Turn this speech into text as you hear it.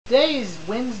Today is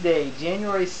Wednesday,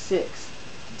 January 6th.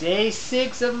 Day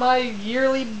 6 of my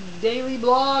yearly daily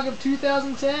blog of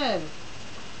 2010.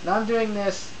 And I'm doing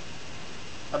this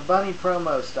a bunny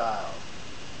promo style.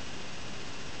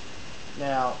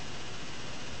 Now,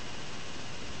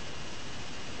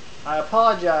 I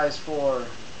apologize for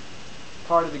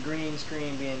part of the green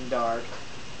screen being dark.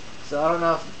 So I don't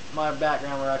know if my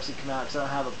background will actually come out because I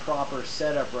don't have a proper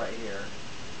setup right here.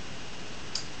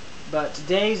 But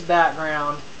today's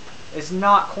background is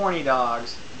not corny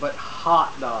dogs, but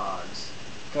hot dogs.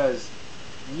 Because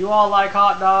you all like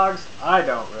hot dogs, I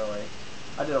don't really.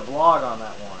 I did a vlog on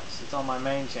that once. It's on my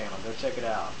main channel. Go check it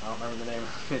out. I don't remember the name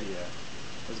of the video.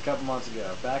 It was a couple months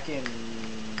ago. Back in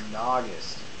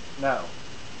August. No.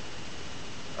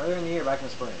 Earlier in the year, back in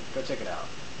the spring. Go check it out.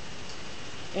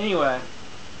 Anyway.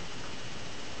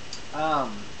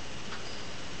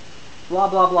 Blah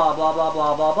blah blah blah blah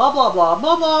blah blah blah blah blah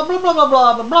blah blah blah blah blah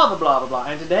blah blah blah blah.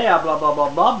 And today I blah blah blah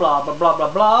blah blah blah blah blah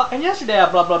blah. And yesterday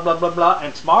I blah blah blah blah blah.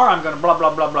 And tomorrow I'm gonna blah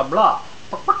blah blah blah blah.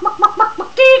 Blah blah blah blah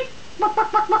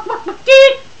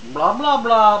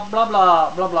blah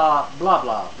blah blah blah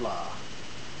blah blah.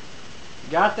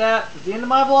 Got that? It's the end of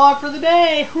my vlog for the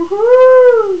day.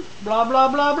 Woohoo! Blah blah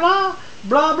blah blah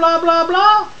blah blah blah blah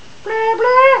blah blah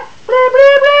blah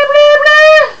blah blah blah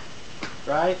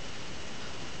blah. Right?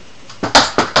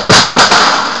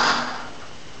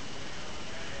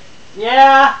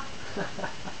 Yeah.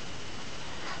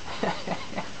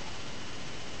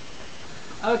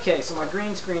 Okay, so my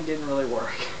green screen didn't really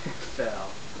work. It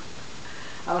fell.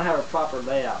 I don't have a proper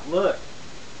layout. Look.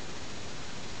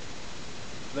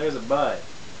 There's a butt.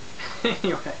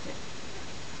 Anyway.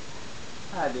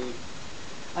 I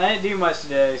didn't do much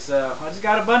today, so I just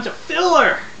got a bunch of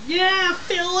filler. Yeah,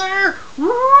 filler.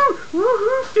 Woo,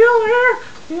 woo, filler.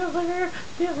 Filler,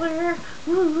 filler.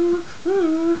 Woo, woo,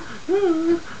 woo,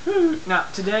 woo. Now,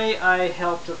 today I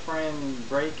helped a friend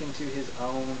break into his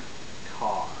own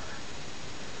car.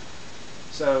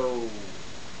 So,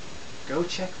 go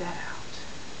check that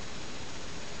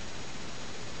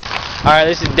out. Alright,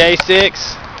 this is day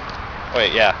 6.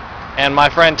 Wait, yeah. And my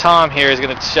friend Tom here is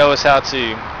going to show us how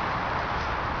to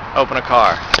open a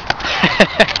car.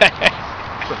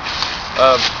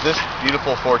 This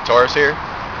beautiful Ford Taurus here,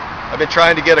 I've been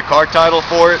trying to get a car title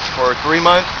for it for 3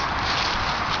 months,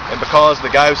 and because the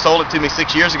guy who sold it to me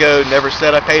 6 years ago never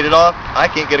said I paid it off, I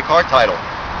can't get a car title.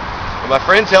 When my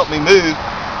friends helped me move,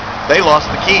 they lost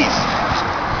the keys.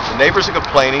 The neighbors are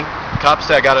complaining. The cops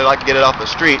say I gotta get it off the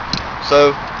street,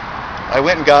 so I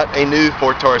went and got a new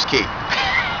Ford Taurus key.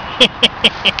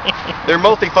 They're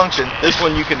multifunction. This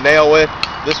one you can nail with.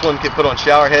 This one can put on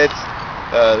shower heads.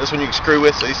 This one you can screw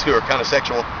with. So these two are kind of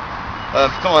sexual.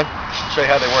 Come on, I'll show you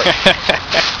how they work.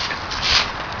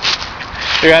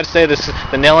 You got to say this: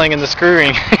 the nailing and the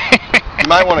screwing. You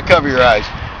might want to cover your eyes.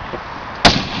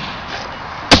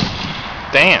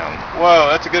 Damn. Whoa,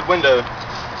 that's a good window.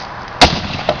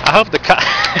 I hope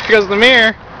here goes the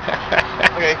mirror.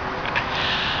 Okay.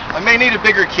 I may need a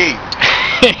bigger key.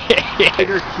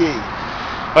 Bigger key.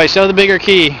 Wait, show the bigger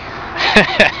key.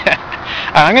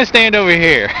 I'm gonna stand over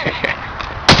here.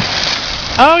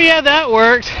 Oh yeah, that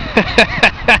worked.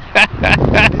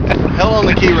 Hell on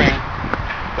the key ring,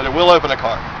 but it will open a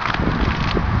car.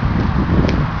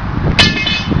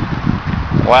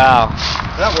 Wow.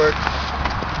 That worked.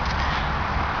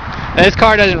 Now, this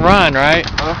car doesn't run, right?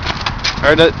 Huh?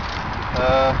 Or does?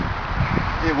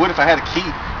 It would if I had a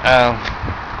key. Oh.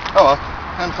 Oh well,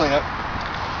 time to clean up.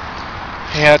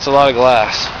 Yeah, it's a lot of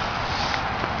glass.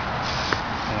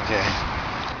 Okay.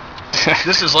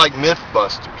 This is like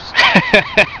Mythbusters.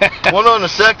 Hold on a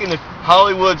second, if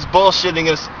Hollywood's bullshitting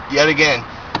us yet again.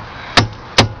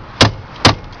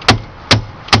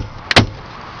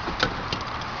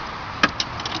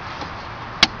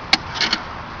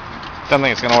 Don't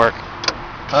think it's gonna work.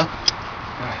 Huh?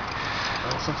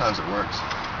 Well, sometimes it works.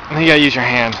 I think you gotta use your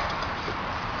hand.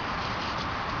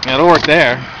 Yeah, it'll work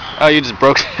there. Oh, you just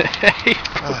broke it.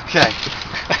 Okay.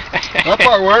 That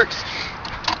part works.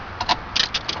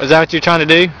 Is that what you're trying to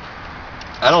do?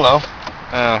 I don't know.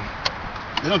 Oh.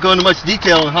 They don't go into much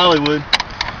detail in Hollywood.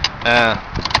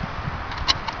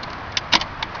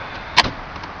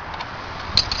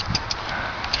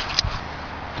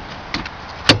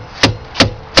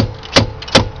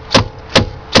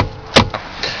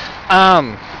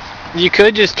 You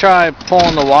could just try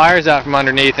pulling the wires out from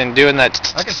underneath and doing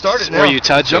that. I can start it now. Where you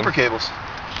touch jumper them. Cables.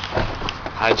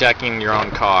 Hijacking your own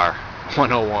car.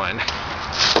 101.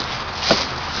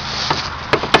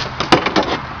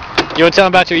 You want to tell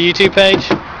them about your YouTube page?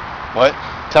 What?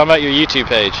 Tell them about your YouTube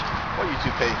page. What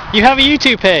YouTube page? You have a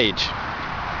YouTube page.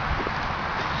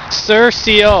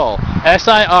 Sirceol.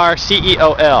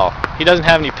 S-I-R-C-E-O-L. He doesn't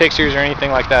have any pictures or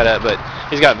anything like that up, but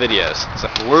he's got videos. So.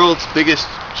 The world's biggest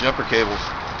jumper cables.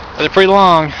 They're pretty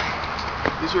long.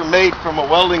 These were made from a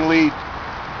welding lead.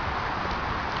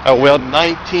 Oh, weld.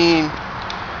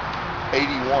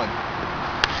 1981.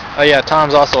 Oh yeah,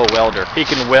 Tom's also a welder. He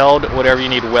can weld whatever you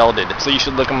need welded. So you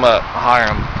should look him up, hire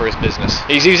him for his business.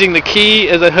 He's using the key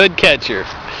as a hood catcher.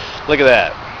 Look at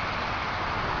that.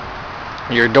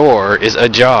 Your door is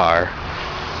ajar.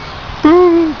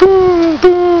 Boom, boom,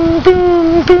 boom,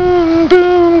 boom, boom,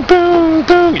 boom, boom,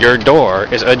 boom. Your door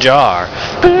is ajar.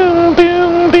 Boom,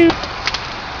 boom, boom.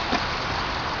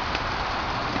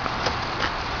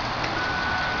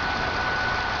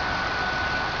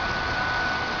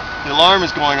 The alarm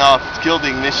is going off. It's killed the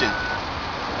ignition.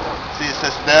 See, it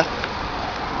says theft.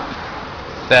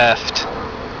 Theft.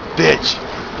 Bitch.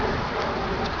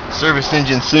 Service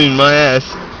engine soon, my ass.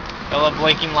 Yellow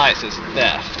blinking light says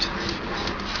theft.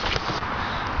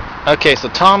 Okay, so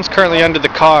Tom's currently under the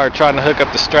car trying to hook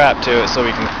up the strap to it so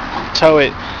we can tow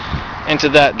it into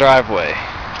that driveway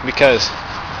because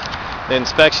the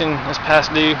inspection is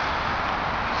past due.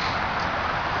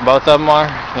 Both of them are.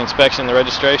 The inspection and the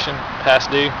registration past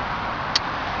due.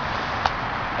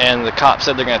 And the cop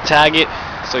said they're going to tag it,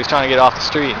 so he's trying to get off the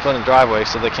street in front of the driveway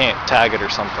so they can't tag it or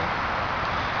something.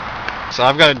 So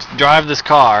I've got to drive this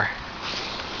car.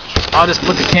 I'll just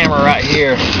put the camera right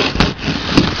here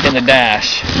in the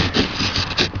dash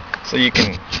so you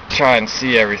can try and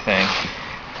see everything.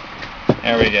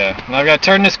 There we go. Now I've got to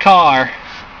turn this car.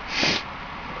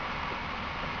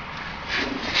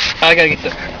 I got to get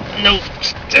the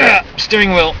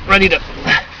steering wheel ready to...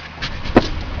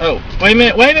 Oh, wait a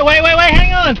minute, wait,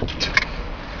 hang on!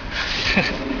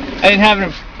 I didn't have it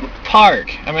in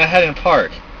park. I had it in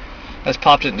park. I just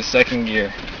popped it into second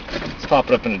gear. Let's pop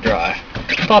it up into drive.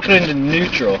 Pop it into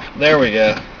neutral. There we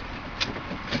go.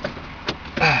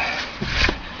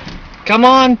 Come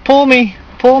on, pull me,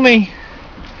 pull me,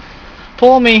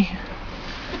 pull me.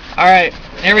 Alright,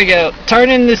 here we go.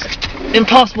 Turn in this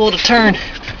impossible to turn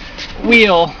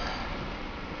wheel.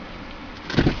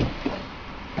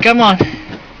 Come on.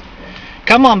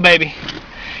 Come on, baby.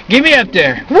 Get me up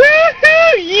there.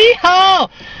 Woohoo! Yeehaw!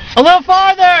 A little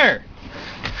farther!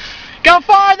 Go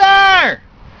farther!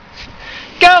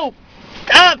 Go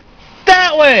up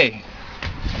that way!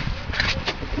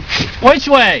 Which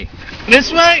way?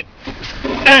 This way?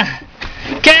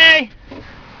 Okay.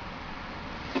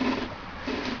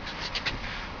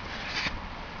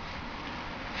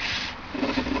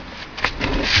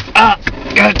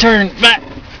 Gotta turn back.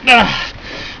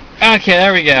 Okay,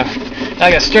 there we go.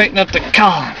 I gotta straighten up the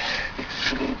column.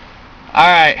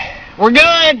 Alright, we're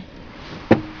good!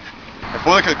 And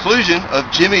for the conclusion of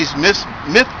Jimmy's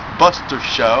Mythbuster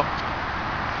show,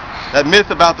 that myth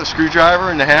about the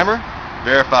screwdriver and the hammer,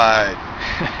 verified.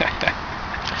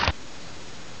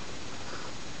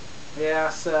 Yeah,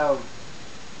 so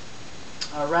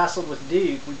I wrestled with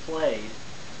Duke. We played.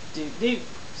 Duke,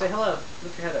 say hello.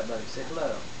 Lift your head up, buddy. Say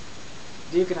hello.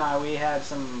 Duke and I, we had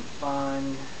some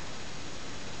fun.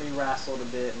 We wrestled a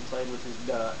bit and played with his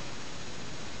duck.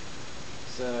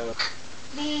 So.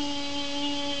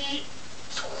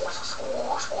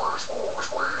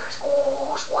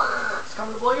 It's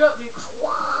coming to blow you up, Duke.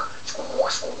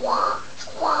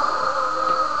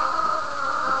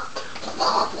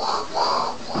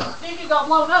 Duke, you got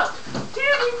blown up.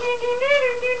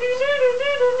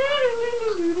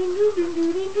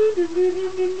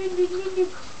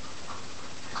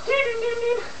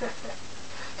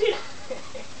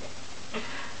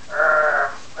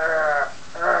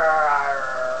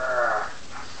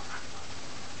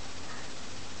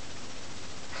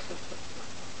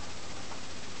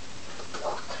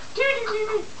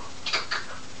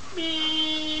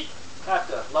 Have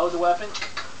to load the weapon,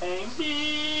 aim,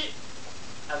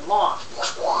 and launch.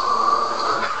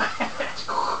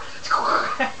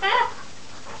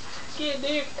 Kid,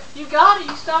 dude, you got it.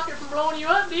 You stopped it from blowing you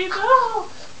up, dude. Oh.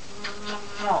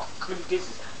 Good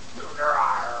kisses.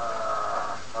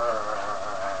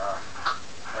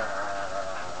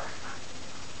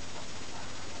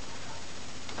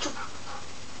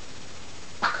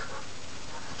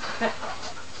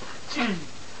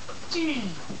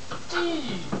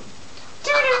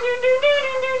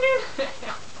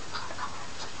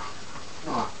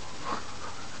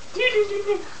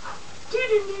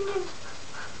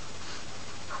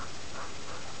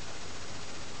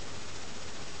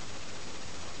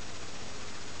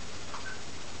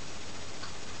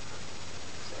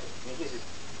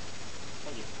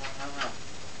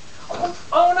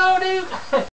 Oh no, dude!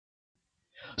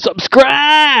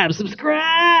 Subscribe!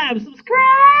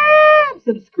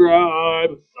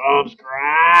 subscribe.